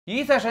ഈ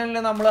സെഷനിൽ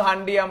നമ്മൾ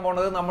ഹണ്ട് ചെയ്യാൻ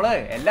പോണത് നമ്മൾ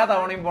എല്ലാ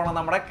തവണയും പോണത്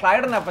നമ്മുടെ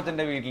ക്ലൈഡൻ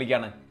അപ്പച്ചന്റെ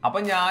വീട്ടിലേക്കാണ്. അപ്പൊ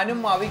ഞാനും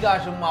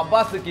അവികാശും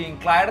അബ്ബാസിക്കയും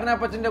ക്ലൈഡൻ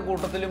അപ്പച്ചന്റെ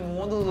കൂട്ടത്തിൽ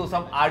 3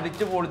 ദിവസം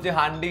അടിച്ചു പൊളിച്ച്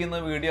ഹണ്ട്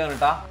ചെയ്യുന്ന വീഡിയോ ആണ്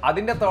കേട്ടാ.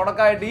 അതിന്റെ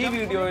തുടക്കമായിട്ട് ഈ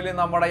വീഡിയോയിൽ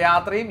നമ്മുടെ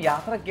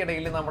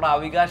യാത്രക്കിടയിൽ നമ്മുടെ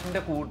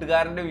അവികാശിന്റെ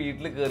കൂട്ടുകാരന്റെ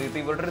വീട്ടിൽ കയറിയിട്ട്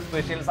ഇവരുടെ ഒരു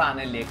സ്പെഷ്യൽ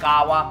സാധനമല്ലേ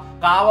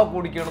കാവ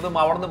കുടിക്കുന്നതും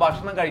അവിടുന്ന്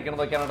ഭക്ഷണം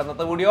കഴിക്കുന്നതൊക്കെയാണ്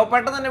ഇന്നത്തെ വീഡിയോ.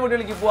 പെട്ടെന്ന് തന്നെ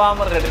വീഡിയോയിലേക്ക്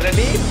പോവാൻ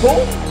റെഡി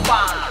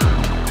ബൂംബാങ്.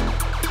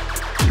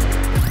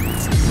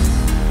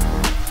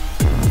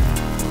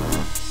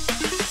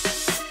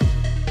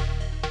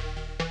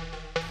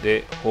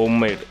 ഹോം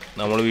മെയ്ഡ്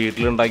നമ്മൾ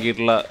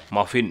വീട്ടിലുണ്ടാക്കിയിട്ടുള്ള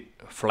മഫിൻ,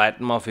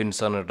 ഫ്ലാറ്റ്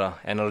മഫിൻസ് ആണ് കേട്ടോ,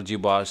 എനർജി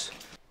ബാർസ്.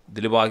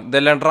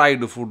 ഇതെല്ലാം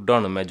ഡ്രൈഡ്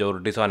ഫുഡാണ്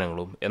മെജോറിറ്റി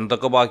സാധനങ്ങളും.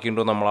 എന്തൊക്കെ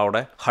ബാക്കിയുണ്ടോ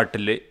നമ്മളവിടെ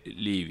ഹട്ടിൽ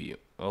ലീവ് ചെയ്യും.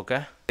 Okay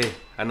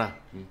Anna,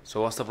 so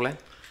what's the plan?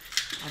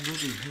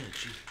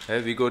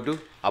 We go to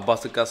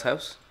Abbasika's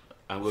house.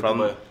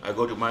 I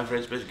go to my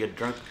friend's place, get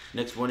drunk.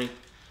 Next morning,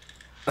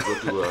 I go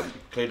to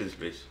Clayton's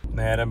place.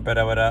 നേരം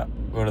പെരവര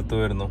വെളുത്തു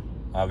വരുന്നു.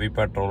 അവി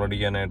പെട്രോൾ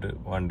അടിക്കാനായിട്ട്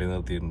വണ്ടി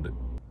നിർത്തിയിട്ടുണ്ട്.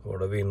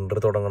 ഇവിടെ വിന്റർ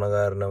തുടങ്ങണ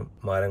കാരണം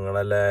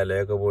മരങ്ങളെല്ലാം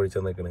ഇലയൊക്കെ പൊഴിച്ച്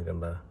നിൽക്കണ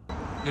കണ്ട.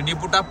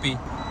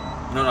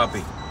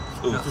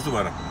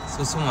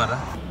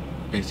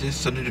 Is this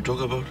something to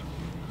talk about?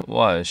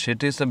 Wow,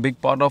 shit is a big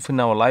part of in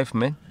our life,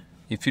 man.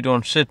 If you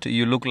don't shit,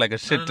 you look like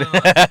a shit.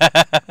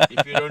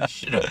 If you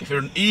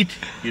don't eat,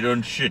 you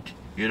don't shit.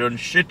 You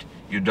don't shit,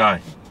 you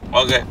die.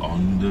 Okay.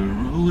 On the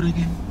road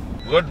again.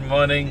 Good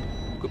morning.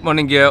 Good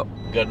morning, girl.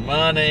 Good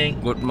morning.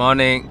 Good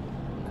morning.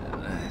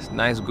 It's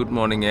nice good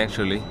morning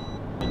actually.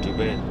 Not too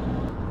bad.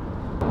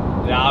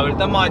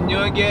 രാവിലത്തെ മഞ്ഞ്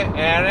നോക്കിയ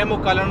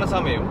 7:45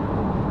 സമയം.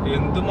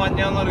 എന്ത്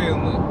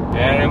മഞ്ഞാന്നറിയുന്നു.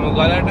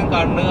 7:45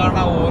 കണ്ണ്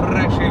കാണാൻ ഒരു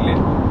രക്ഷയില്ല.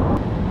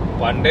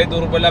 പണ്ടേ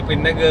ദുർബല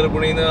പിന്നെ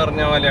ഗർഭിണി എന്ന്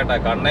പറഞ്ഞ പോലെ ഏട്ടാ,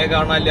 കണ്ണേ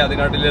കാണാനില്ല.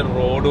 അതിനാട്ടില്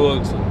റോഡ്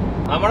വർക്ക്സ്.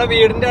 നമ്മുടെ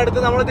വീടിന്റെ അടുത്ത്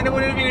നമ്മൾ ഇതിന്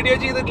മുന്നിൽ വീഡിയോ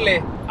ചെയ്തിട്ടില്ലേ,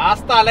 ആ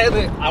സ്ഥലം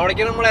ഇത്.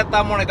 അവിടേക്ക് നമ്മൾ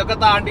എത്താൻ പോണേ. ഇതൊക്കെ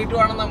താണ്ടിയിട്ട്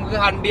വേണം നമുക്ക്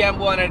ഹണ്ട് ചെയ്യാൻ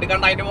പോകാനായിട്ട്.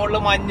 കണ്ട അതിന്റെ മുകളിൽ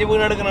മഞ്ഞ്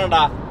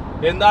വീണെടുക്കണണ്ടാ.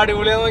 എന്താ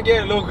അടിപൊളിയാ നോക്കിയേ.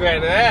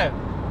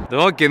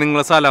 നോക്കിയേ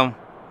നിങ്ങളെ സ്ഥലം.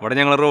 ഇവിടെ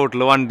ഞങ്ങൾ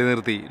റോഡിൽ വണ്ടി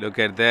നിർത്തി.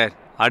 ലോക്കാരത്തെ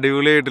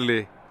അടിപൊളിയായിട്ടില്ലേ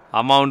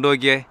ആ മൗണ്ട്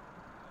നോക്കിയേ.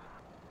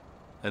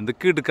 എന്ത്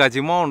കിടുക്കാച്ചി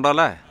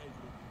മൗണ്ടല്ലേ.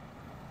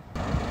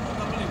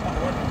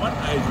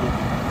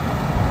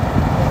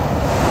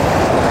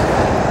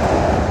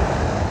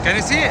 Can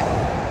you see it?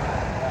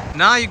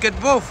 Now you get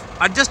both.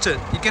 Adjust it.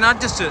 You can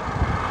adjust it.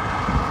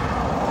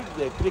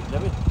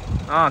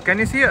 Can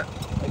you see it?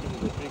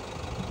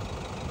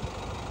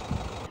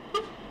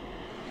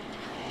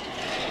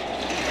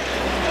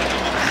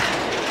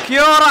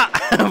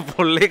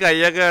 പുള്ളി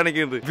കയ്യൊക്കെ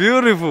കാണിക്കുന്നത്.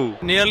 ബ്യൂട്ടിഫുൾ.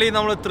 നിയർലി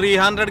നമ്മൾ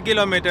 300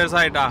 കിലോമീറ്റേഴ്സ്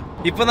ആയിട്ടാ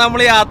ഇപ്പൊ നമ്മൾ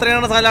യാത്ര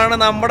ചെയ്യുന്ന സ്ഥലമാണ്.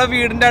 നമ്മുടെ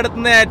വീടിന്റെ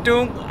അടുത്ത്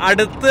ഏറ്റവും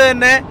അടുത്ത്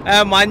തന്നെ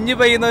മഞ്ഞ്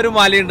പെയ്യുന്ന ഒരു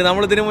മലയുണ്ട്.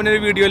 നമ്മൾ ഇതിനു മുന്നേ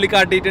ഒരു വീഡിയോയിൽ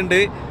കാട്ടിയിട്ടുണ്ട്.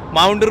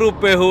 മൗണ്ട്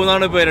റുപ്പേഹു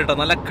എന്നാണ് പേരിട്ടോ.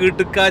 നല്ല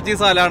കിടുക്കാച്ചി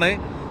സ്ഥലമാണ്.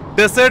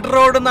 ഡെസേർട്ട്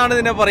റോഡ് എന്നാണ്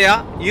ഇതിനെ പറയാ.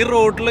 ഈ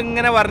റോഡിൽ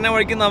ഇങ്ങനെ വരണ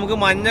വഴിക്ക് നമുക്ക്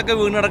മഞ്ഞൊക്കെ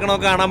വീണ്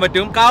കിടക്കണമൊക്കെ കാണാൻ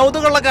പറ്റും.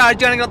 കൗതുകമുള്ള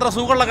കാഴ്ചയാണെങ്കിൽ അത്ര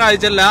സുഖമുള്ള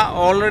കാഴ്ചയല്ല.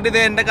 ഓൾറെഡി ഇത്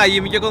എന്റെ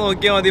കയ്യുമിക്കൊക്കെ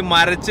നോക്കിയാൽ മതി.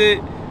 മരച്ച്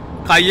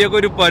കയ്യൊക്കെ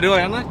ഒരു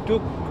പരുവാണ്.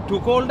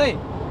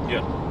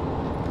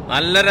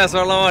 നല്ല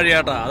രസമുള്ള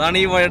വഴിയാട്ടാ. അതാണ്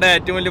ഈ വഴിയുടെ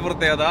ഏറ്റവും വലിയ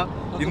പ്രത്യേകത.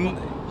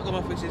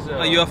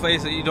 Your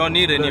face, you don't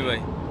need anyway.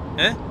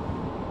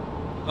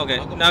 Okay,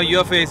 now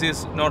your face is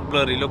not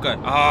blurry. Look at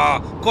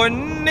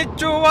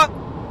konnichiwa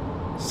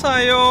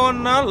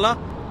sayonara.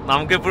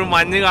 നമുക്കെപ്പോഴും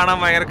മഞ്ഞ് കാണാൻ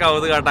ഭയങ്കര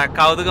കൗതുകാട്ടാ.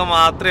 കൗതുകം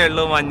മാത്രമേ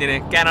ഉള്ളൂ മഞ്ഞിന്.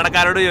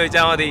 കാനഡക്കാരോട്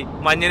ചോദിച്ചാൽ മതി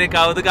മഞ്ഞിന്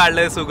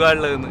കൗതുകമുള്ളത്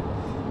സുഖമുള്ളതെന്ന്.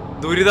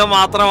 ദുരിതം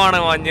മാത്രമാണ്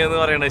മഞ്ഞ് എന്ന്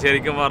പറയുന്നത്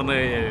ശരിക്കും പറഞ്ഞു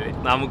കഴിഞ്ഞാൽ.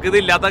 നമുക്കിത്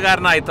ഇല്ലാത്ത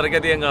കാരണം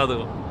ഇത്രയ്ക്കധികം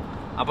കൗതുകം.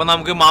 അപ്പൊ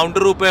നമുക്ക് മൗണ്ട്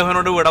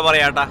റൂപ്പേഹനോട് ഇവിടെ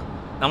പറയാട്ടാ.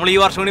 നമ്മൾ ഈ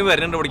വർഷം കൂടി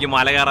വരുന്നുണ്ട് ഇവിടേക്ക്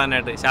മല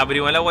കയറാനായിട്ട്.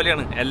 ശബരിമല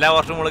പോലെയാണ്, എല്ലാ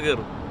വർഷവും നമ്മൾ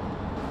കയറും.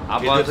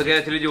 അബ്ബാസൊക്കെ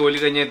ആക്ച്വലി ജോലി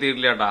കഴിഞ്ഞ്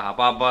എത്തിയിട്ടില്ല കേട്ടാ.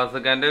 അപ്പൊ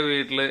അബ്ബാസക്കാന്റെ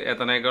വീട്ടില്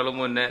എത്തനേക്കാളും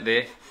മുന്നേ ദേ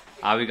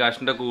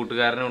അവികാശിന്റെ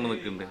കൂട്ടുകാരനെ കൊണ്ട്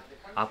നിൽക്കുന്നുണ്ട്.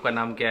 आपका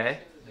नाम क्या है?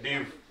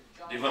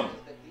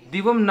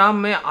 दिवम नाम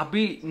में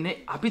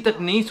अभी तक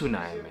नहीं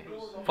सुना है मैं.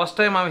 First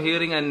time I am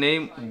hearing a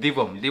name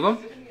Divam.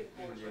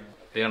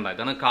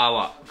 ഇതാണ് കാവ.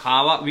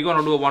 V gonna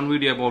do one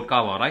video about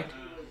kava, right?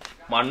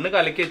 മണ്ണ്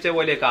കലക്കി വെച്ച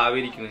പോലെ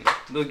കാവിരിക്കുന്നത്.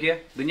 ഇത് നോക്കിയാ,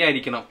 ഇത് ഞാൻ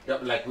അരിക്കണം.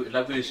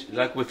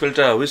 Like we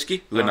filter whiskey,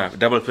 we're gonna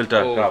double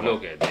filter kava.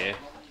 Okay,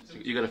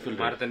 You gotta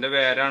filter. മരത്തിന്റെ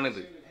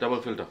വേരാണിത്. Double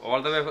filter. All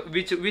the way.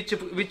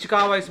 Which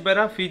kava is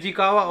better? Fiji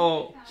kava or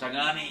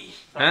Sagani?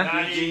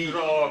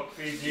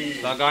 Fiji.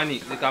 Sagani.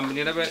 The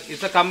company's name. Is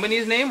the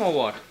company's name or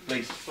what?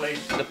 Place.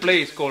 The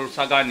place called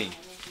Sagani.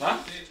 Huh?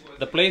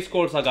 The place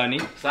called Sagani.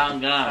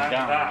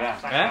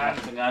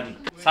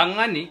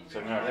 Sangani.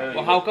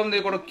 Well, how come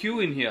they got a Q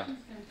in here?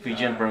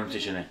 Fijian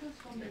pronunciation.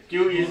 Q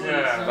is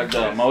like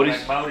the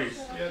Maoris.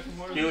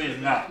 Q is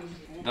not.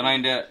 ഇതാണ്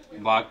അതിന്റെ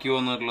ബാക്കി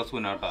വന്നിട്ടുള്ള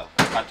സുനാട്ടാ.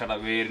 കച്ചട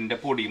വേരിന്റെ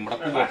പൊടി, ഇവിടെ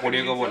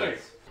കൂവപ്പൊടിയൊക്കെ പോലെ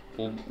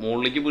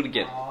മുകളിലേക്ക്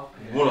പിടിക്കാൻ.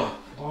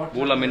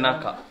 ബൂള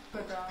മിന്നാക്ക.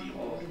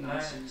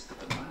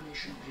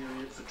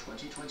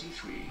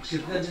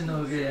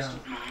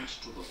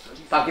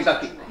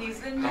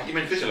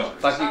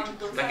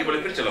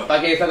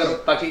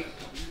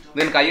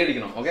 ഇതിന് കൈ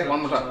അടിക്കണം. ഓക്കെ,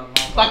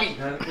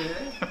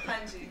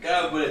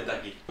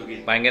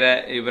 ഭയങ്കര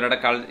ഇവരുടെ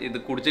ഇത്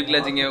കുടിച്ചിട്ടില്ല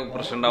വെച്ചെങ്കിൽ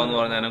പ്രശ്നം ഉണ്ടാവും എന്ന്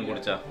പറഞ്ഞാൽ ഞാൻ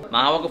കുടിച്ചാ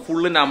നാവൊക്കെ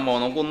ഫുള്ള് നമ്മോ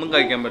നമുക്കൊന്നും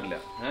കഴിക്കാൻ പറ്റില്ല.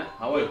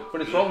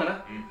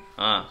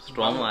 ആ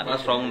സ്ട്രോങ് നല്ല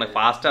സ്ട്രോങ് ഉണ്ട്.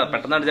 ഫാസ്റ്റ്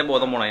പെട്ടെന്ന് അടിച്ചാൽ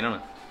ബോധം പോണം അതിനാണ്.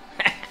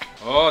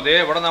 ഓ അതെ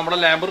ഇവിടെ നമ്മുടെ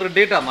ലാമ്പ്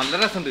റെഡി ആയിട്ടാ നല്ല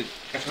രസമുണ്ട്.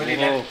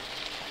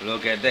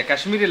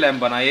 Kashmiri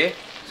lamp ബനായേ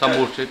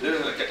संबूर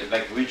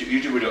like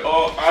YouTube video.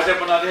 Oh, आज हम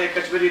बना रहे हैं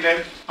कश्मीरी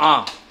लैम्प.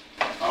 हाँ.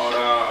 और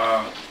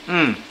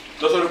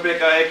 200 रुपए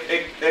का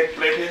एक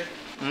प्लेट है.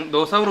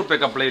 200 रुपए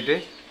का प्लेट है.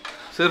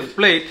 सिर्फ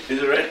plate. Is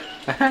it right?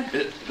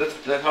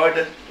 That's how it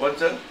is.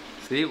 Once.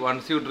 See,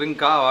 once you drink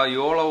kava, you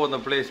all over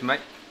the place,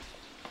 mate.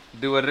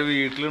 ഇത് ഇവരുടെ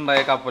വീട്ടിലുണ്ടായ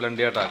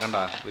കപ്പലണ്ടി കേട്ടാ കണ്ട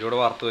ഇവരോട്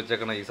വറുത്ത്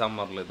വെച്ചേക്കണ ഈ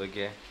സമ്മറിൽ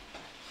ഇതൊക്കെ.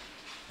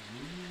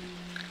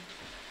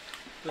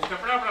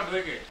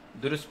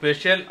 ഇതൊരു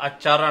സ്പെഷ്യൽ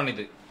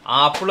അച്ചാറാണിത്.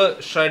 ആപ്പിള്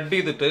ഷ്രെഡ്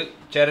ചെയ്തിട്ട്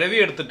ചിരവി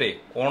എടുത്തിട്ടേ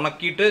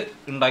ഉണക്കിയിട്ട്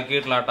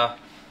ഉണ്ടാക്കിയിട്ടില്ലാട്ടാ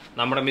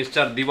നമ്മുടെ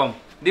mister ദിവം.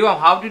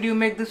 How did you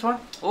make this one?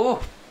 Oh,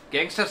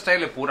 gangster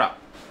style pura.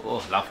 Oh,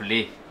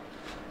 lovely.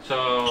 So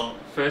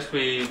first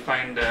we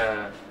find a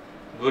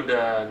good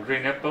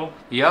green apple.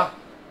 Yeah.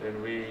 Then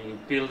we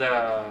peel the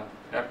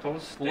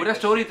apples. पूरा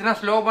स्टोरी इतना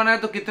slow बनाया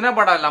तो कितना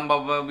बड़ा लंबा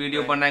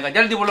video बनाएगा.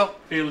 जल्दी बोलो.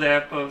 Peel the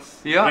apples.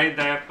 Yeah. Grate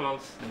the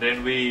apples. Then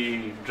we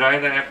dry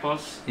the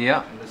apples.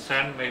 Yeah. In the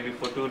sun maybe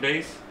for 2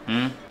 days.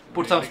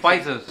 Put some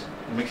spices.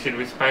 Mix it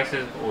with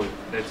spices. Oh,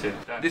 that's it.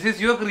 Done. This is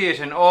your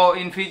creation. Oh,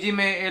 in Fiji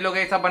में ये लोग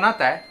ऐसा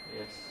बनाता है.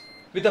 Yes.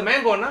 With the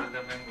mango ना? With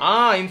the mango.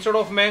 Ah, instead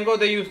of mango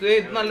they use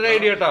it. നല്ല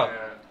idea ട്ടാ.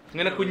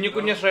 ഇങ്ങനെ കുഞ്ഞു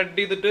കുഞ്ഞു ഷ്രെഡ്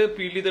ചെയ്തിട്ട്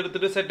പീൽ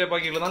ചെയ്തെടുത്തിട്ട് സെറ്റപ്പ്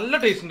ആക്കിയിട്ടുള്ള നല്ല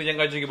ടേസ്റ്റ് ഉണ്ട് ഞാൻ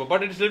കഴിച്ചപ്പോൾ.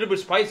 But it's little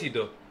bit spicy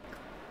though.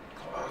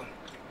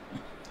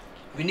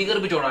 Vinegar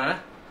भी जोड़ा है ना?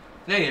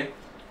 नहीं है.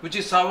 Which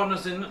is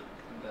sourness in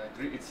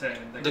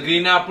the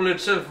green apple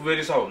itself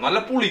very sour. നല്ല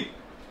പുളി.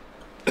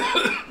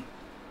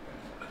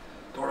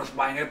 थोड़ा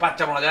ഭയങ്കര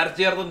പച്ചമുളക്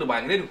അരച്ച് ചേർത്തുണ്ട്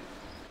ഭയങ്കര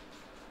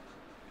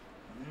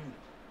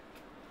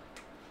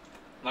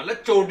നല്ല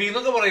ചൊടി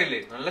എന്നൊക്കെ പറയില്ലേ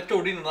നല്ല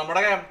ചൊടി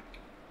നമ്മുടെ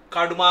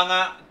കടുമാങ്ങ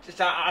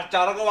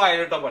അച്ചാറൊക്കെ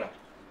വായിലിട്ട പോലെ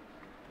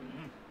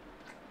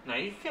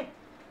നൈസ്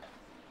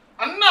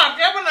अन्ना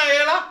क्या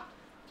बनाएगा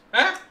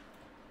हैं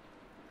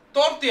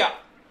तोड़ दिया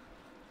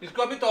इसको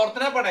अभी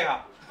तोड़ना पड़ेगा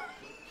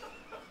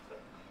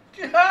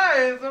क्या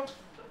है सब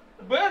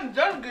बन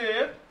जल गए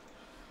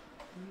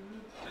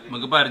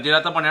നമുക്ക്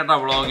പരിചയമില്ലാത്ത പണിയാട്ടാ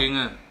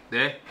വ്ളോഗിങ്.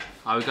 ദേ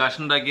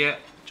അവകാശം ഉണ്ടാക്കിയ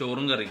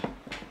ചോറും കറി.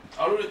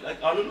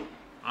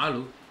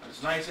 ആലു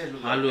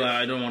आलू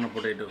I don't want a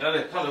potato.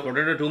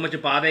 Potato too much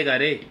पादेगा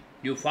रे.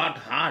 You fought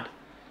hard.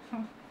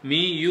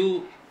 Me you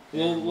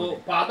वो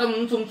പാദം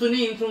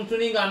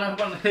സുംസുനി गाना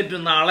പറഞ്ഞിട്ട്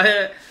നാളെ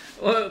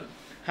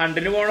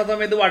ഹണ്ടിന് പോണ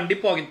സമയത്ത് വണ്ടി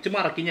പുകച്ച്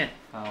മറക്കി ഞാൻ.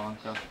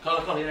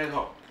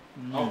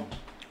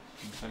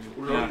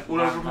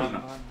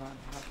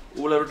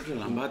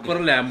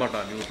 ലാമ്പാട്ടാ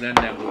ന്യൂസിലാൻഡ്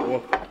ലാമ്പ്.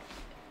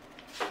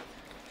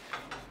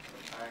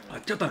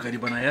 अच्छा तरकारी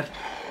बना यार.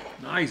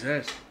 नाइस है.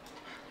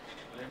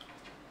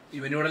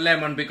 ഇവനിവിടെ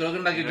ലെമൺ പിക്കിളൊക്കെ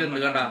ഉണ്ടാക്കിയിട്ടുണ്ട്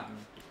കണ്ടാ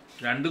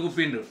 2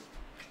 കുപ്പിയുണ്ട്.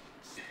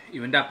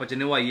 ഇവന്റെ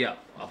അപ്പച്ചന് വയ്യ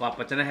അപ്പൊ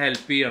അപ്പച്ചനെ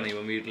ഹെൽപ്പ് ചെയ്യാണ്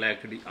ഇവൻ വീട്ടിലെ.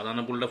 ആക്ച്വലി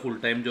അതാണ് പുള്ളിയുടെ ഫുൾ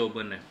ടൈം ജോബ്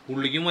തന്നെ.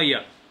 പുള്ളിക്കും വയ്യ.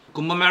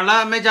 കുംഭമേള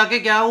में जाके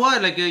क्या हुआ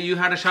like you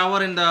had a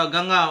shower in the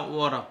Ganga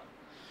water.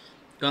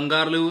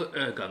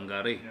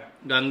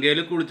 ഗംഗയിൽ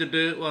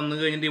കുളിച്ചിട്ട് വന്നു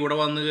കഴിഞ്ഞിട്ട് ഇവിടെ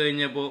വന്നു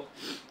കഴിഞ്ഞപ്പോൾ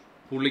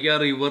പുള്ളിക്ക് ആ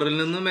റിവറിൽ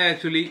നിന്നും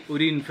ആക്ച്വലി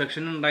ഒരു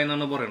ഇൻഫെക്ഷൻ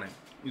ഉണ്ടായെന്നാണ് പറയണേ.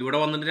 ഇവിടെ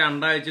വന്നിട്ട്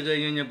 2 ആഴ്ച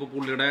കഴിഞ്ഞ് കഴിഞ്ഞപ്പോൾ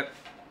പുള്ളിയുടെ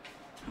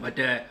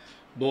മറ്റേ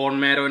ബോൺ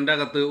മാരോൻ്റെ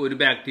അകത്ത് ഒരു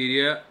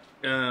ബാക്ടീരിയ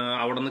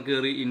അവിടെ നിന്ന്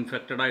കയറി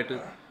ഇൻഫെക്റ്റഡ് ആയിട്ട്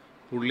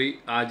പുള്ളി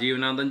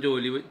ആജീവനാന്തം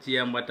ജോലി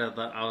ചെയ്യാൻ പറ്റാത്ത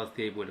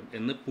അവസ്ഥയായി പോലും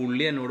എന്ന്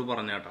പുള്ളി എന്നോട്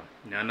പറഞ്ഞാട്ടാ.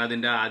 ഞാൻ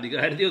അതിൻ്റെ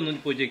ആധികാരികത ഒന്നും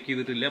പോയി ചെക്ക്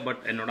ചെയ്തിട്ടില്ല.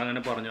 ബട്ട് എന്നോട്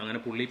അങ്ങനെ പറഞ്ഞു. അങ്ങനെ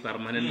പുള്ളി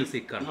പെർമനന്റ്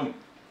സിക്കാണ്.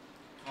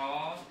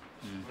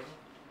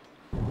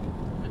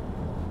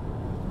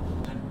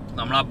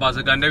 നമ്മൾ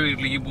അബ്ബാസക്കാൻ്റെ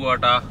വീട്ടിലേക്ക്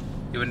പോവാട്ടാ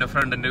ഇവന്റെ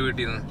ഫ്രണ്ടിന്റെ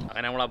വീട്ടിൽ നിന്ന്.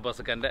 അങ്ങനെ നമ്മൾ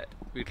അബ്ബാസക്കാൻ്റെ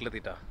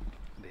വീട്ടിലെത്തിട്ടാ.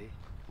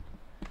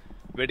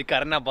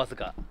 വെടിക്കാരൻ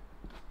അബ്ബാസക്ക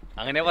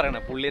അങ്ങനെ പറയണ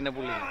പുള്ളി തന്നെ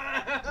പുള്ളി.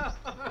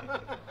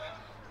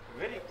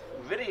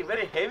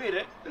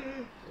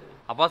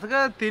 അബ്ബാസക്ക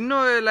തിന്നു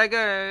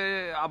ലൈക്ക്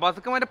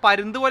അബ്ബാസക്ക മറ്റേ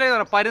പരുന്ത് പോലെ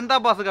പരുന്ത്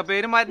അബ്ബാസക്ക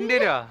പേര് മാറ്റിന്റെ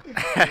വരുവാ.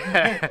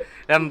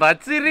 എന്താ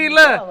ചിരിയില്ല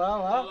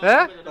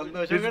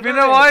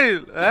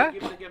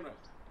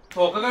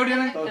തോക്കൊക്കെ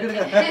എവിടെയാണ്?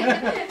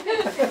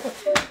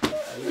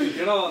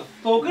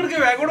 തോക്കെടുക്ക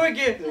വേഗോട്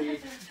വെക്ക്.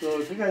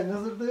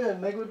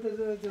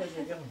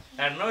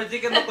 എണ്ണ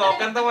വെച്ചിരിക്കുന്ന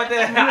തോക്കെന്താ മറ്റേ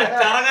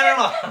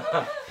അച്ചാറങ്ങനാണോ?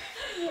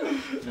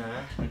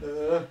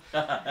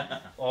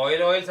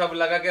 ऑयल सब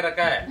लगा के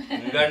रखा है.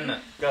 Gun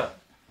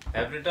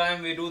every time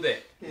we do they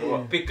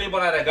pickle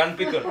बना रहे गन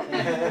पिकल.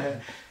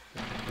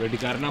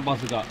 വെടിക്കാരനാ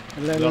ബസുക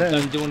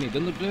 5 മണി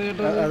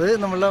അത്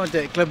നമ്മളെ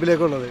മറ്റേ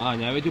ക്ലബിലേക്കുള്ളത്. ആ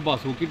ഞാൻ വെച്ച്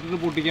ബസൂക്കിട്ടിട്ട്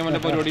പൊട്ടിക്കാൻ വേണ്ട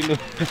പരിപാടി ഉണ്ട്.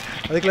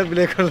 അത്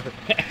ക്ലബിലേക്കുള്ളത്.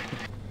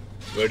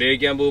 വെടി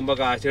വയ്ക്കാൻ പോകുമ്പോ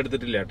കാശ്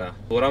എടുത്തിട്ടില്ല കേട്ടാ.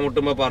 തൂറ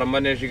മുട്ടുമ്പോ പറമ്പ്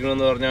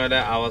അന്വേഷിക്കണമെന്ന് പറഞ്ഞ പോലെ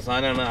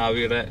അവസാനാണ്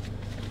ആവിയുടെ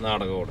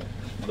നാടകം കൂടെ.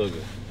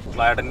 ഇതൊക്കെ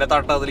ഫ്ലാറ്റിന്റെ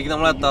തട്ടത്തിലേക്ക്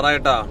നമ്മൾ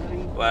എത്താറായിട്ടാ.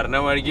 വരണ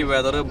വഴിക്ക്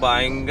വെതർ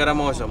ഭയങ്കര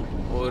മോശം.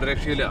 ഒരു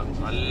രക്ഷയില്ല.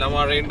 നല്ല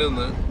മഴയുണ്ട്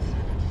ഇന്ന്.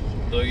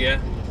 ഇതൊക്കെ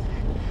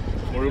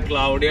മുഴുവൻ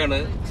ക്ലൗഡിയാണ്.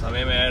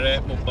 സമയം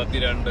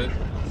 7:32.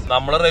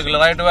 നമ്മൾ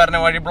റെഗുലർ ആയിട്ട് വരുന്ന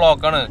വഴി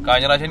ബ്ലോക്കാണ്.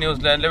 കഴിഞ്ഞ പ്രാവശ്യം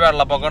ന്യൂസിലാൻഡിൽ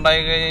വെള്ളപ്പൊക്കം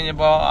ഉണ്ടായി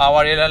കഴിഞ്ഞപ്പോ ആ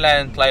വഴിയെല്ലാം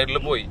ലാൻഡ് സ്ലൈഡിൽ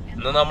പോയി.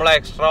 ഇന്ന് നമ്മൾ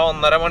എക്സ്ട്രാ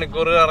 1.5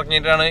 മണിക്കൂർ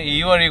ഇറങ്ങിയിട്ടാണ് ഈ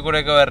വഴി കൂടെ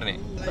ഒക്കെ വരണേ.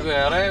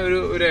 വേറെ ഒരു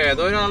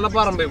ഏതോ ഒരാളുടെ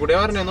പറമ്പിൽ കൂടെ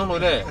വരണേന്നുള്ളൂ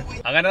അല്ലേ.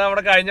 അങ്ങനെ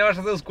നമ്മുടെ കഴിഞ്ഞ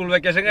വർഷത്തെ സ്കൂൾ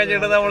വെക്കേഷൻ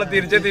കഴിഞ്ഞിട്ട് നമ്മൾ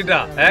തിരിച്ചെത്തിട്ടാ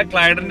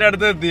ക്ലൈഡന്റെ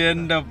അടുത്ത് എത്തി.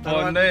 എന്റെ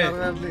പൊന്നെ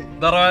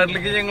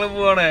തറവാട്ടിലേക്ക് ഞങ്ങള്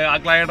പോവാണ് ആ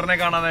ക്ലൈഡറിനെ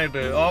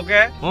കാണാനായിട്ട്.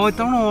 ഓക്കെ. ഓ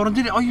ഇത്തവണ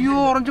ഓറഞ്ച്, അയ്യോ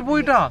ഓറഞ്ച്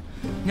പോയിട്ടാ.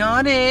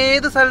 ഞാൻ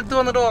ഏത് സ്ഥലത്ത്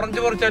വന്നിട്ട് ഓറഞ്ച്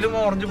പറിച്ചാലും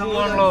ഓറഞ്ച്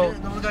പോവാണല്ലോ.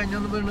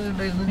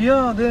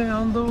 അതെ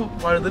എന്തോ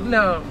വഴുതില്ല,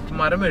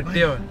 മരം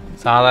വെട്ടിയോ.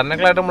 സാധാരണ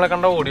ക്ലൈഡ് നമ്മളെ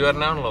കണ്ട ഓടി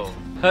വരണാണല്ലോ.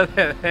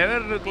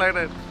 അതെ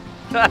Clyde.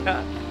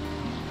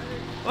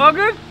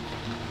 Okay,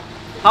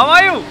 how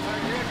are you?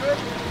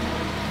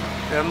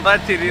 എന്താ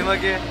ചിരി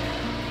നോക്കിയേ.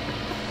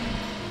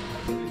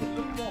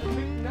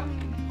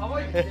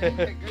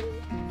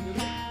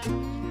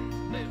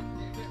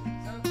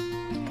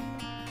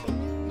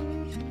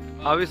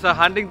 How is the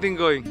hunting thing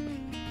going?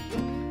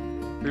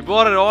 We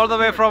bought it all the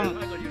way from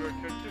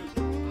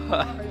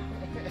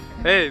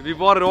hey, we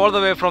bought it all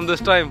the way from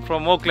this time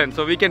from Auckland,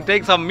 so we can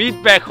take some meat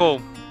back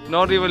home,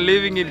 not even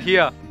leaving it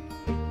here.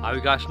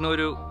 Avikash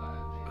ഒരു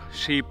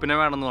ഷീപ്പിനെ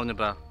വേണമെന്ന്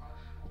പറഞ്ഞിട്ടാ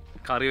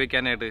കറി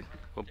വെക്കാനായിട്ട്.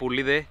 അപ്പോൾ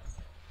പുള്ളിതേ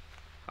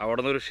അവിടെ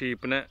നിന്ന് ഒരു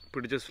ഷീപ്പിനെ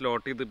പിടിച്ച്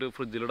slot ചെയ്തിട്ട്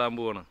ഫ്രിഡ്ജിലിടാൻ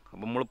പോവാണ്.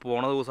 അപ്പോൾ നമ്മൾ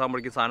പോണ ദിവസം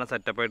ആകുമ്പോഴേക്കും സാധനം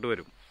സെറ്റപ്പായിട്ട്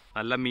വരും.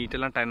 നല്ല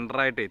മീറ്റെല്ലാം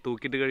ടെൻഡറായിട്ടേ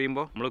തൂക്കിയിട്ട്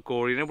കഴിയുമ്പോൾ നമ്മൾ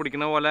കോഴീനെ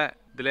പിടിക്കുന്ന പോലെ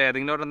ഇതിൽ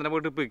ഏതെങ്കിലും ഒരെണ്ണത്തിനെ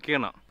പോയിട്ട് പിക്ക്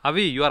ചെയ്യണം.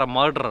 അവി, you are A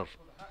murderer.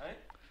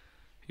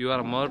 You are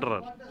A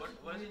murderer.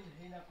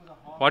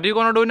 What you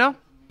gonna do now?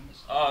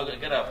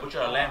 Get a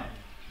butcher a lamb.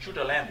 Shoot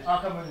a lamb.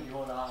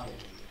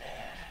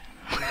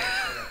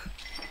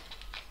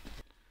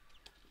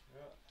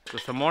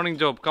 It's a morning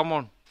job, come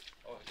on.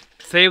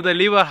 Save the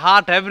liver,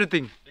 heart,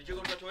 everything. Did you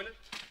go to the toilet?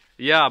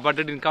 Yeah, but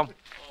it didn't come.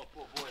 Oh,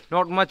 poor boy.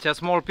 Not much, a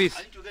small piece.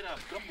 I need to get a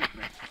gumboot,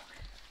 man.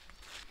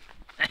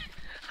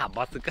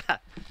 അബ്ബാസ്ക്ക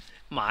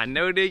മാന്നെ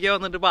വെടിയൊക്കെ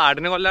വന്നിട്ട്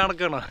പാടിനെ കൊല്ലാൻ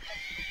നടക്കണോ?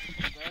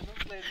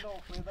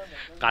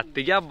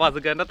 കത്തിക്ക്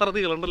അബ്ബാസ്ക്കാന്റെ അത്ര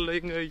തീളുണ്ടല്ലോ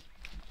ഇങ്ങ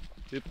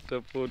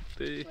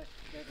ഇഷ്ടപ്പെട്ട്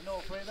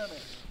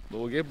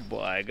നോക്കിയ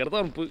ഭയങ്കര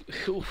തണുപ്പ്.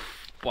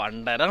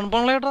 പണ്ടര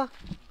തണുപ്പാണല്ലോ ചേട്ടാ.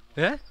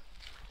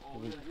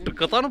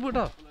 തണുപ്പ്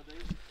കേട്ടോ.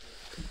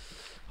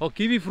 Oh,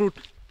 kiwi fruit.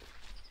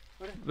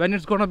 When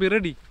it's gonna be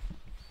ready?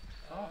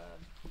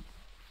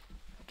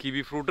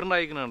 Kiwi fruit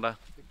ഉണ്ടായിക്കണണ്ട.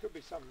 It could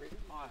be some reason.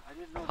 I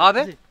didn't know.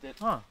 അതെ.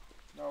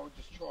 No,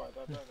 just try it.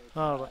 I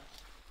don't know.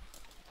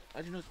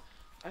 I didn't know.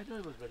 I know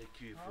it was very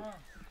kiwi fruit.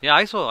 Yeah,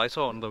 I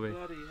saw on the way.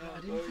 Bloody hell. I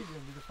didn't see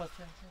them the first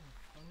time.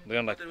 ഇത്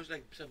കണ്ട There was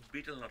like some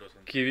beetle nut or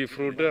something. Kiwi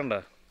fruit കണ്ട.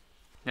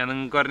 ഞാൻ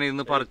നിങ്ങൾക്ക് പറഞ്ഞ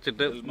ഇന്ന്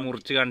പറിച്ചിട്ട്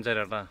മുറിച്ച് കാണിച്ചു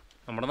തരാം കേട്ടാ.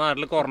 നമ്മുടെ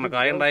നാട്ടിൽ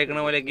കൊറണക്കായ ഉണ്ടായിക്കണ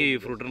പോലെ കിവി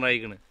ഫ്രൂട്ട്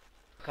ഉണ്ടായിക്കണ്.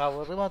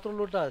 കവറ് മാത്രമേ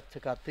ഉള്ളൂ കേട്ടോ,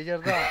 കത്തി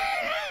ചെറുതാ.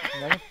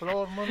 ഞാൻ ഇപ്പോഴും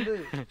ഓർമ്മ ഉണ്ട്.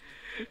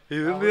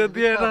 ഇതെന്ത്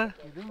കത്തിയാട്ടാ?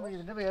 ഇതും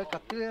ഇതിന്റെ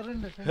കത്തി വേറെ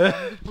ഉണ്ട്.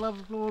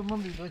 ഇപ്പോഴും ഓർമ്മ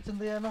ഉണ്ട്. ഇത്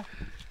വെച്ചെന്ത് ചെയ്യാനാ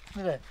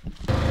അല്ലേ?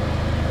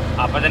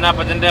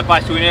 അപ്പച്ചന്റെ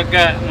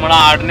പശുവിനെയൊക്കെ നമ്മളെ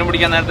ആടിനെ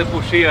പിടിക്കാൻ നേരത്തെ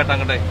പുഷ് ചെയ്യട്ടാ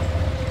അങ്ങോട്ടെ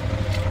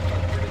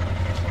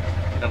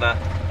കേട്ടാ.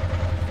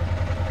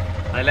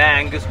 അതിലെ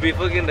ആംഗസ്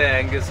ബീഫൊക്കെ ഉണ്ട്.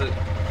 ആംഗസ്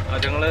അത്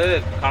ഞങ്ങള്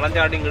കളം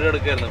ചാടി ഇങ്ങോട്ട്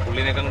എടുക്കായിരുന്നു.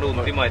 പുള്ളിനൊക്കെ അങ്ങോട്ട്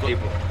ഉന്തി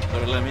മാറ്റിയപ്പോ.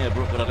 Got a lamb here,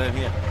 bro. Got a lamb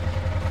here.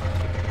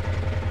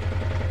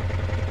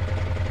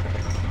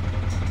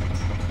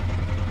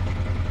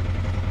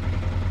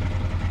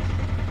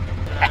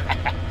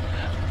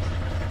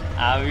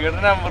 അവിയുടെ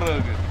number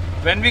നോക്ക്.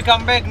 When we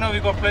come back, no, we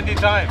got plenty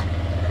time.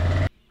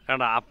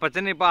 കേട്ടാ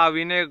അപ്പച്ചൻ ഇപ്പൊ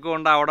അവിനെയൊക്കെ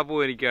കൊണ്ട് അവിടെ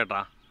പോയിരിക്കും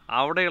കേട്ടാ.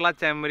 അവിടെയുള്ള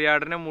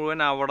ചെമ്മരിയാടിനെ മുഴുവൻ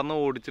അവിടെ നിന്ന്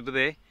ഓടിച്ചിട്ട്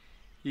ദേ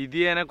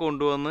ഇതിനെ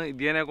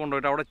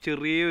കൊണ്ടുപോയിട്ട് അവിടെ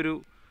ചെറിയൊരു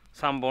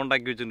സംഭവം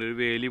ഉണ്ടാക്കി വെച്ചിട്ടുണ്ട്, ഒരു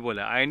വേലി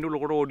പോലെ. അതിൻ്റെ ഉള്ളിൽ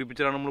കൂടെ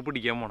ഓടിപ്പിച്ചിട്ടാണ് നമ്മൾ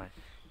പിടിക്കാൻ പോണേ.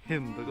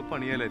 എന്തൊക്കെ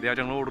പണിയല്ലേ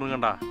ഞങ്ങൾ ഓടുന്നത്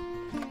കണ്ടാ.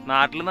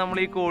 നാട്ടിൽ നമ്മൾ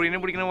ഈ കോഴീനെ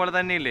പിടിക്കുന്ന പോലെ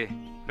തന്നെയില്ലേ,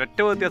 ഒറ്റ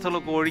വ്യത്യാസമുള്ളൂ,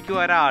 കോഴിക്ക്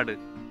വരെ ആട്.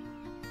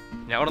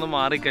 ഞാൻ അവിടെ നിന്ന്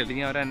മാറിക്കല്ല,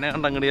 അല്ലെങ്കിൽ അവരെന്നെ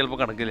കണ്ടങ്ങടി ചിലപ്പോൾ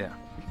കിടക്കില്ല.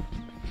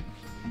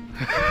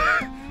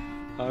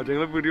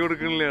 അവറ്റങ്ങളെ പിടി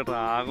കൊടുക്കണില്ല കേട്ടോ,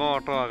 ആകെ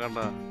ഓട്ടം ആക്കണ്ട.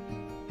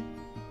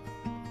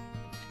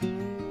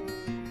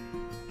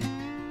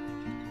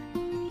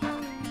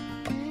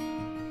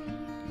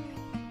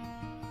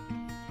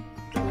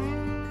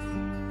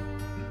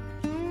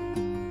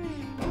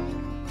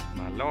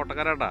 നല്ല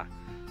ഓട്ടക്കാരാട്ടാ.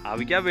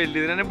 അവയ്ക്ക് ആ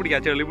വലിയതിനെ തന്നെ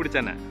പിടിക്കാം, ചെളി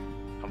പിടിച്ചന്നെ.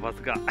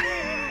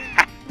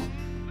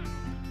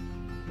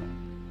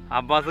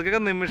 അബ്ബാസൊക്കെ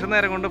നിമിഷം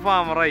നേരം കൊണ്ട്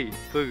ഫാമറായി.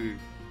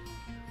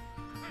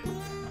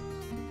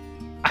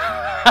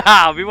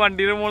 അവി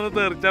വണ്ടിയുടെ മുകളിൽ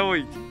തെറിച്ചാ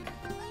പോയി.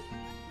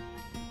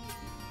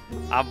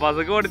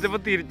 അബ്ബാസൊക്കെ ഓടിച്ചപ്പോ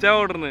തിരിച്ചാ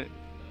ഓടുന്നത്.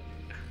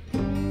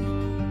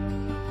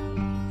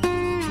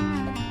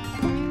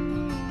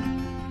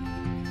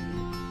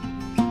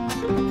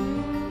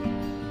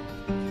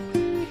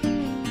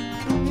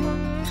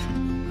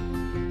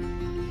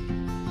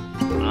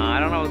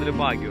 ആരാണ് അതില്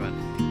ഭാഗ്യവാൻ?